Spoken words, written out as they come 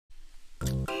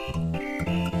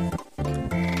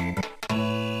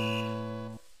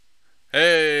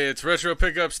Hey, it's Retro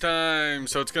Pickups time!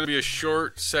 So it's going to be a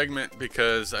short segment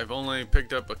because I've only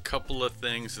picked up a couple of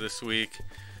things this week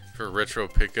for Retro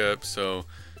Pickups. So,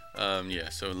 yeah,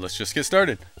 so let's just get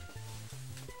started.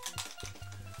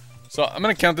 So I'm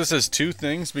going to count this as two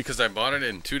things because I bought it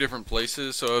in two different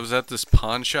places. So I was at this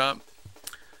pawn shop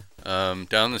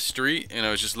down the street and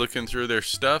I was just looking through their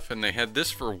stuff and they had this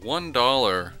for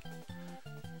 $1.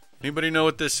 Anybody know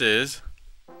what this is?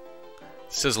 It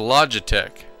says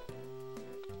Logitech.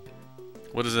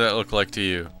 What does that look like to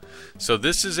you? So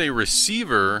this is a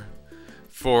receiver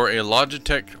for a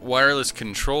Logitech wireless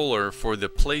controller for the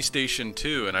PlayStation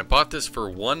 2, and I bought this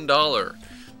for $1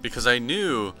 because I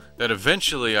knew that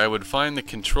eventually I would find the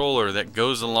controller that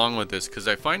goes along with this, because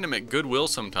I find them at Goodwill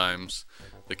sometimes,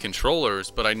 the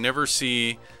controllers, but I never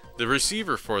see the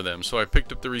receiver for them. So I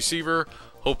picked up the receiver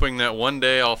hoping that one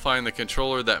day I'll find the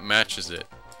controller that matches it.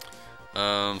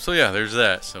 So yeah, there's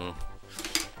that. So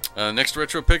next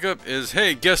retro pickup is,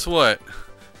 hey, guess what?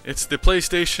 It's the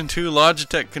PlayStation 2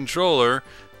 Logitech controller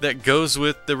that goes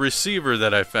with the receiver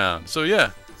that I found. So yeah,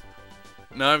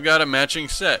 now I've got a matching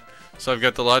set. So I've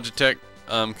got the Logitech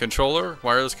controller,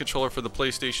 wireless controller for the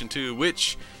PlayStation 2,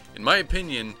 which, in my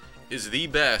opinion, is the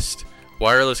best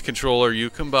wireless controller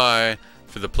you can buy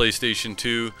for the PlayStation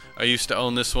 2. I used to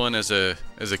own this one as a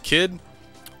kid,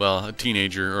 well, a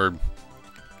teenager, or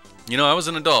you know, I was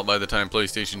an adult by the time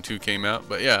PlayStation 2 came out,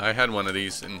 but yeah, I had one of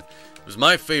these, and it was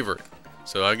my favorite.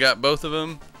 So I got both of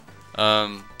them.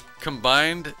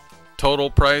 Combined total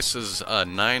price is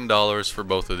 $9 for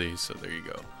both of these, so there you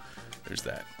go. There's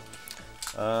that.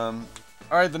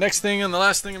 Alright, the next thing and the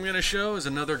last thing I'm going to show is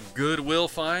another Goodwill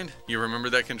find. You remember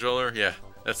that controller? Yeah,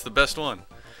 that's the best one.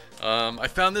 I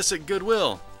found this at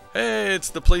Goodwill. Hey, it's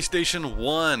the PlayStation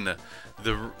 1.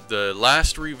 The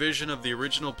last revision of the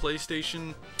original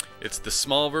PlayStation. It's the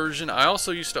small version. I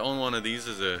also used to own one of these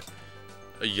as a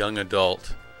young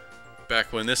adult.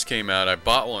 Back when this came out, I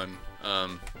bought one.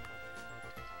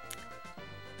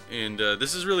 And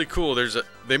this is really cool.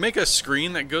 They make a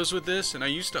screen that goes with this, and I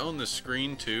used to own the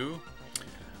screen too.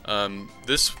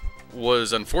 This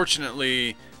was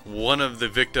unfortunately one of the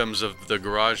victims of the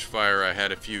garage fire I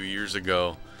had a few years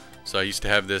ago. So I used to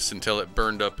have this until it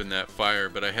burned up in that fire.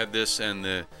 But I had this and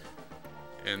the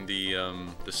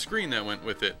screen that went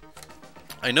with it.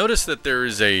 I noticed that there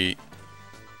is the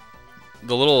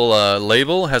little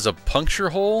label has a puncture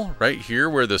hole right here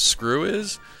where the screw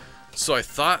is. So I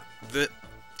thought that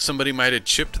somebody might have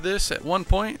chipped this at one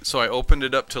point. So I opened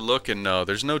it up to look, and no,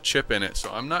 there's no chip in it.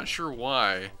 So I'm not sure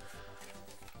why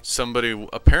somebody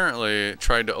apparently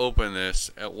tried to open this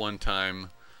at one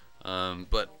time.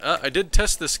 But I did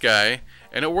test this guy,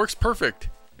 and it works perfect.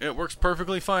 It works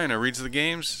perfectly fine. It reads the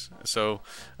games. So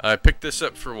I picked this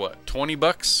up for what, 20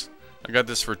 bucks? I got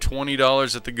this for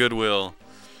 $20 at the Goodwill.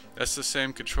 That's the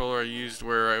same controller I used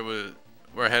where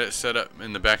I had it set up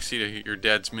in the back seat of your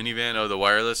dad's minivan. Oh, the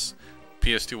wireless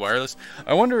PS2 wireless.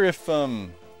 I wonder if will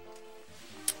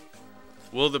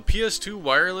the PS2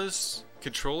 wireless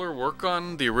controller work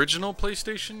on the original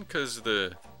PlayStation, because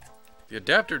the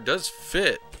adapter does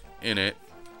fit in it.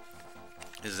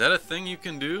 Is that a thing you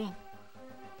can do?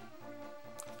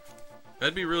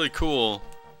 That'd be really cool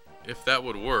if that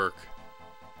would work.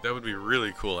 That would be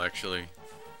really cool, actually.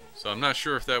 So I'm not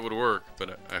sure if that would work,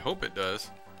 but I hope it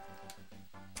does.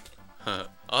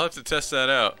 I'll have to test that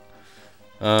out.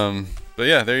 But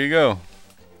yeah, there you go.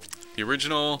 The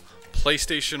original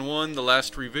PlayStation 1, the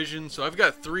last revision. So I've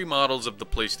got 3 models of the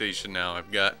PlayStation now.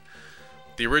 I've got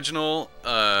the original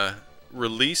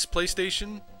release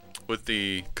PlayStation with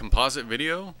the composite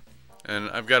video, and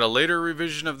I've got a later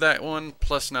revision of that one,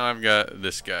 plus now I've got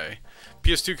this guy.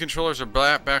 PS2 controllers are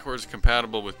backwards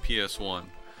compatible with PS1.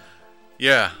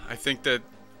 Yeah, I think that,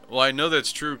 well, I know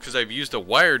that's true because I've used a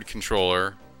wired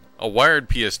controller, a wired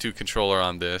PS2 controller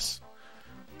on this,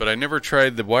 but I never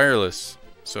tried the wireless.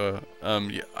 So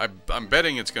yeah, I'm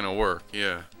betting it's gonna work.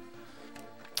 Yeah.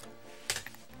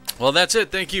 Well, that's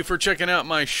it. Thank you for checking out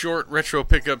my short retro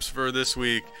pickups for this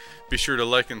week. Be sure to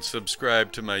like and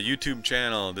subscribe to my YouTube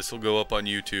channel. This will go up on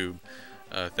YouTube.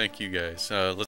 Thank you guys.